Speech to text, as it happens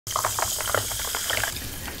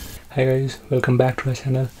Hi guys, welcome back to our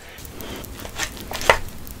channel.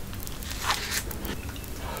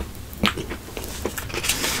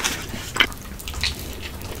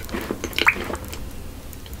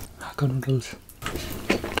 Hakka Noodles.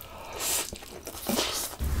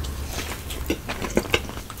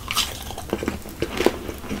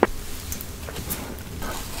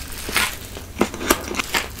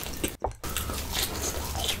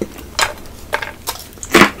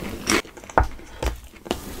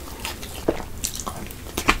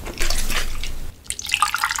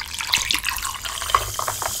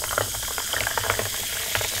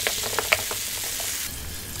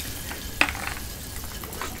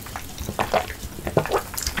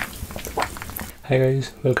 Hi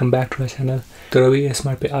guys, welcome back to our channel. तो Ravi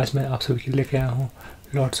smart पे आज मैं आप सभी के लिए लेके आया हूँ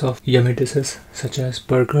lots of yummy dishes such as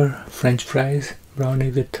burger, French fries, brownie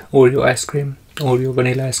with Oreo ice cream, Oreo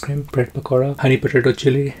vanilla ice cream, bread pakora, honey potato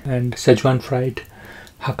chili, and Schezwan fried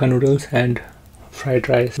Hakka noodles and fried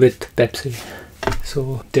rice with Pepsi. So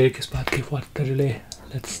देर किस बात की without the delay,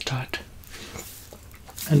 let's start.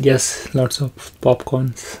 And yes, lots of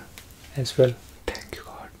popcorns as well. Thank you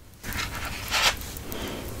God.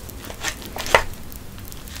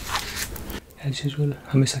 As usual,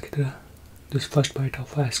 हमेशा की तरह, this first bite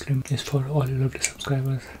of ice cream is for all your lovely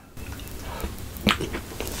subscribers.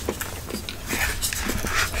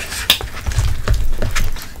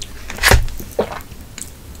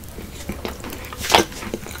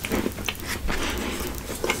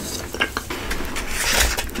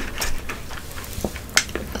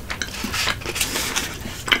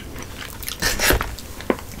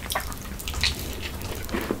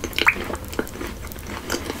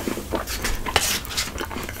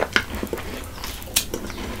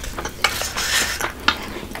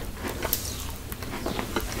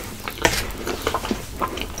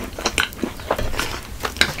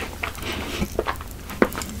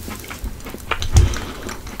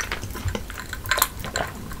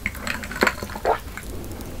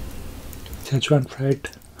 Schezwan Fried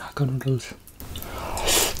Hakka Noodles.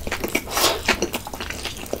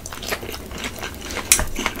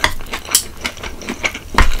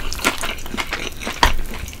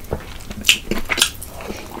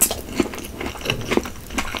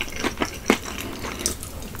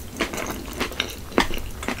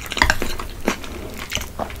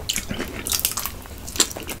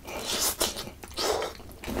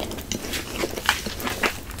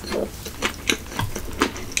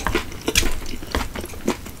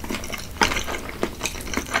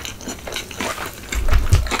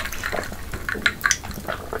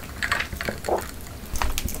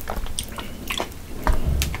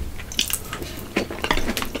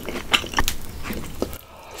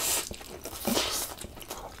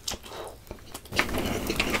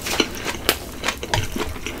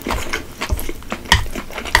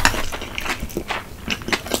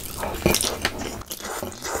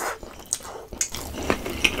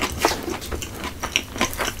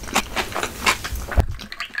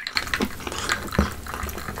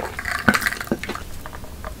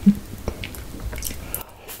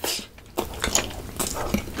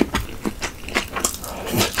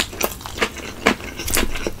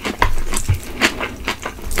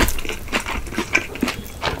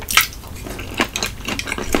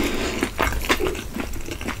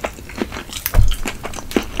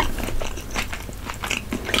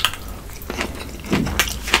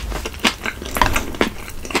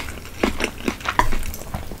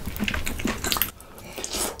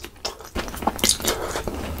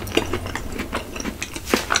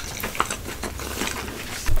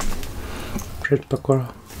 Bread pakora.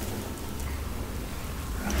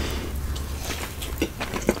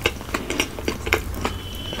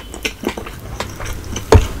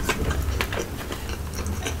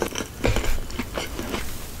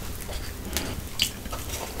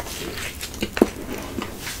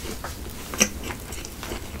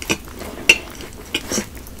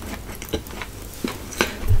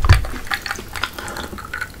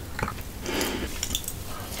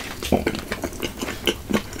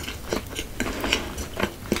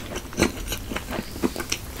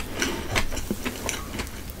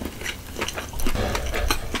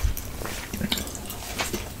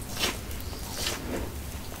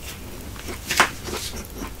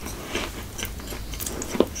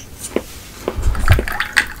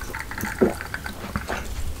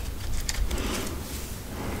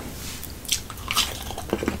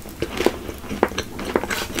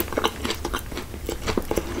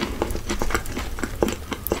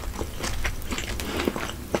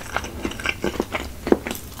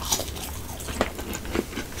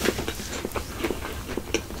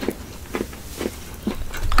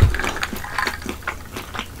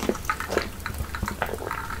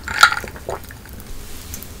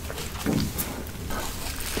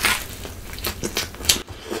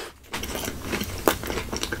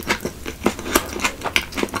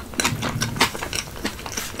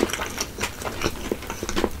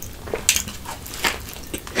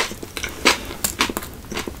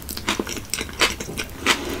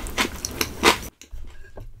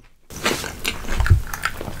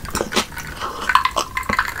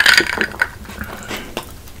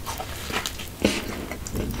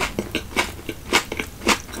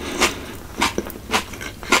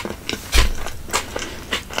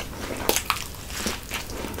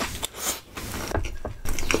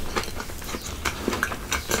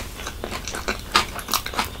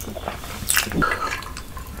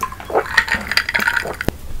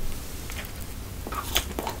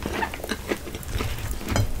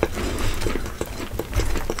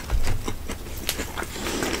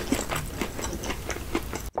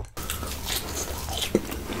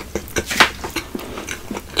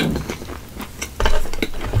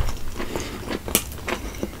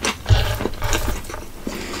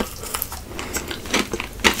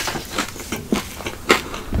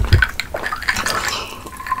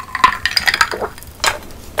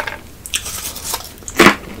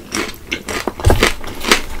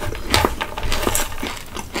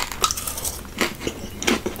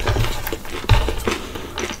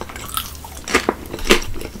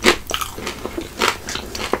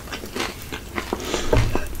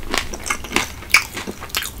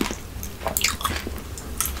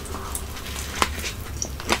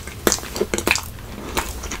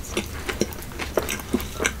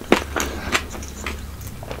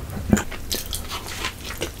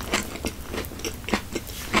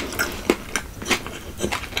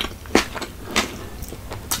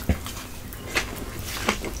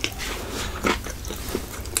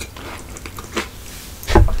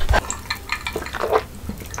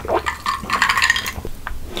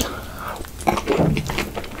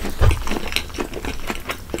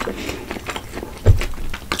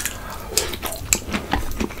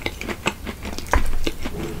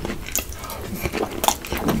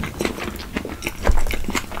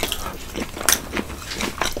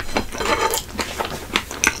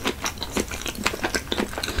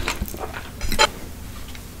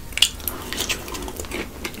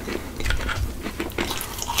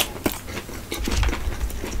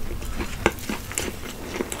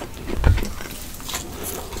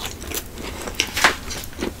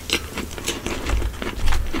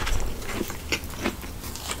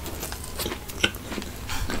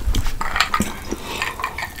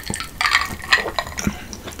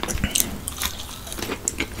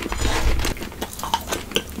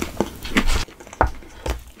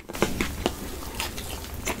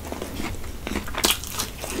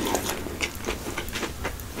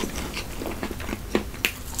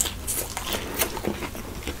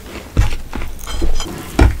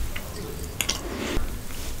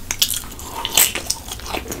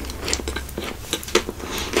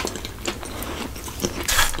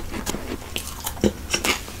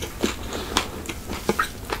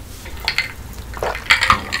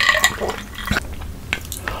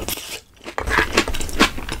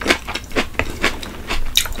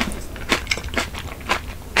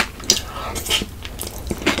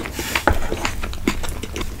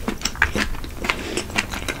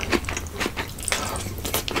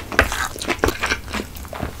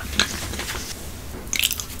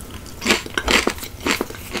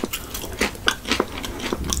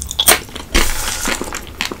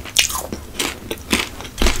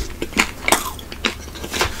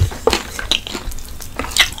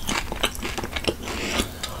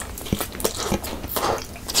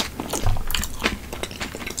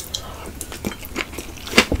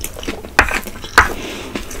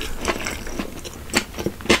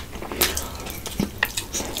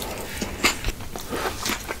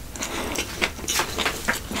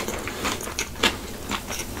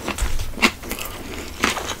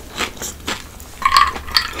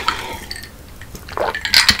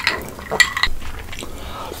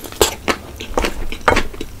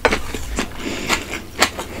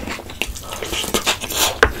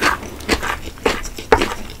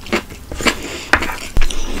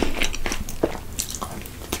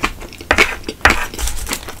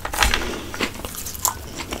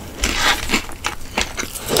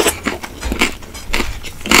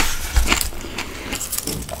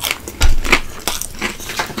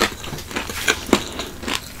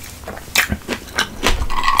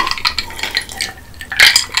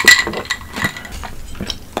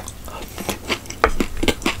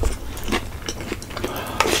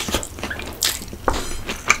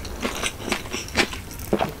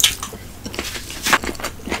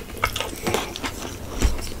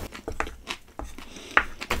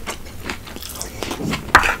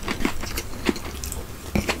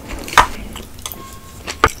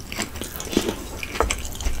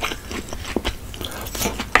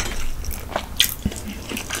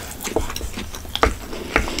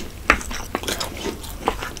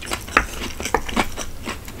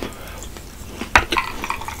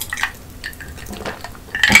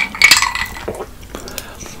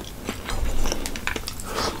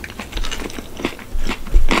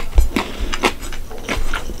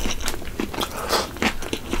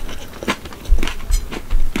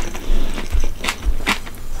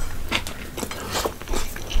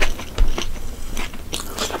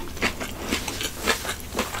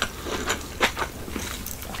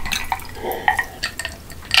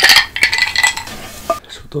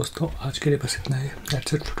 दोस्तों आज के लिए बस इतना ही.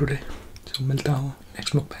 That's it for today. So मिलता हूँ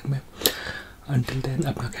नेक्स्ट मुकबैंग में. Until then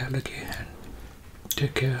अपना ख्याल रखिए and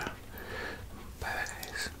take care. Bye bye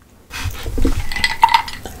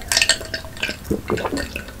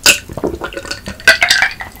guys.